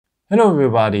Hello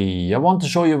everybody, I want to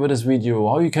show you with this video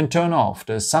how you can turn off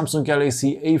the Samsung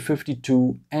Galaxy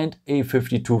A52 and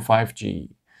A52 5G.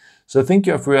 So I think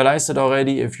you have realized it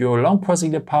already. If you're long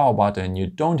pressing the power button, you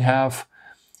don't have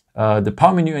the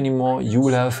power menu anymore, you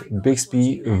will have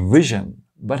Bixby Vision.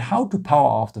 But how to power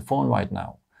off the phone right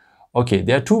now? Okay,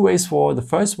 there are two ways for. The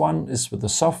first one is with the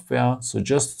software. So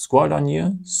just scroll down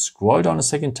here, scroll down a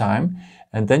second time,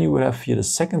 and then you will have here the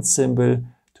second symbol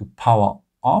to power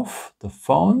off the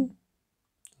phone.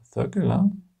 Circular,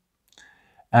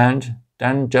 and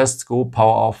then just go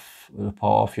power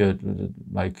off your,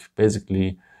 like,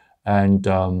 basically, and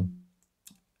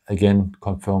again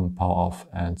confirm power off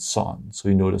and so on. So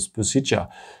you know this procedure,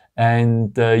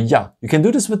 and yeah, you can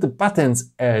do this with the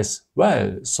buttons as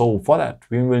well. So for that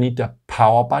we will need the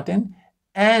power button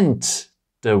and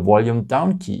the volume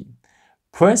down key.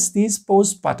 Press these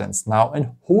both buttons now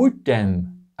and hold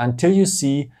them until you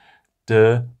see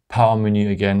the power menu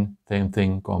again. Same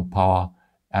thing, go on power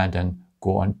and then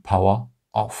go on power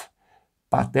off.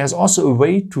 But there's also a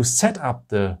way to set up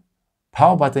the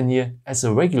power button here as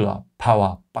a regular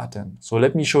power button. So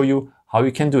let me show you how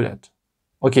you can do that.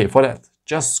 Okay, for that,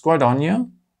 just scroll down here,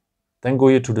 then go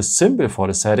here to the symbol for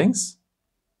the settings,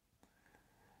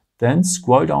 then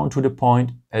scroll down to the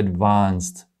point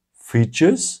Advanced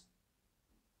Features,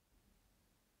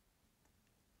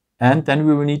 and then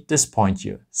we will need this point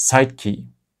here, Side Key.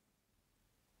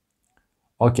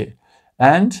 Okay,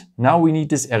 and now we need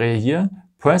this area here.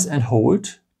 Press and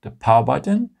hold the power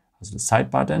button, also the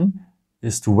side button,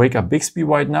 is to wake up Bixby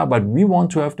right now, but we want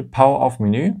to have the power off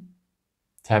menu.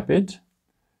 Tap it.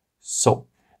 So,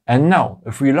 and now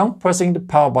if we long pressing the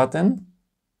power button,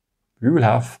 we will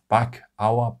have back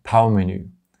our power menu.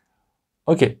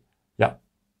 Okay, yeah,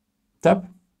 tap,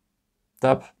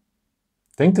 tap.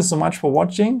 Thank you so much for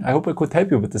watching. I hope I could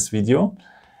help you with this video.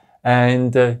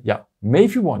 And yeah, maybe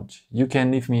if you want, you can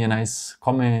leave me a nice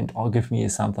comment or give me a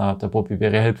thumbs up. That would be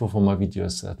very helpful for my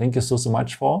videos. Thank you so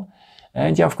much for.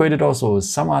 And yeah, I've created also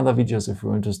some other videos if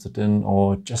you're interested in,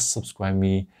 or just subscribe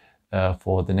me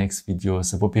for the next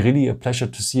videos. It would be really a pleasure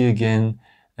to see you again.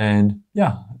 And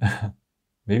yeah,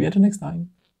 maybe until next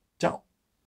time.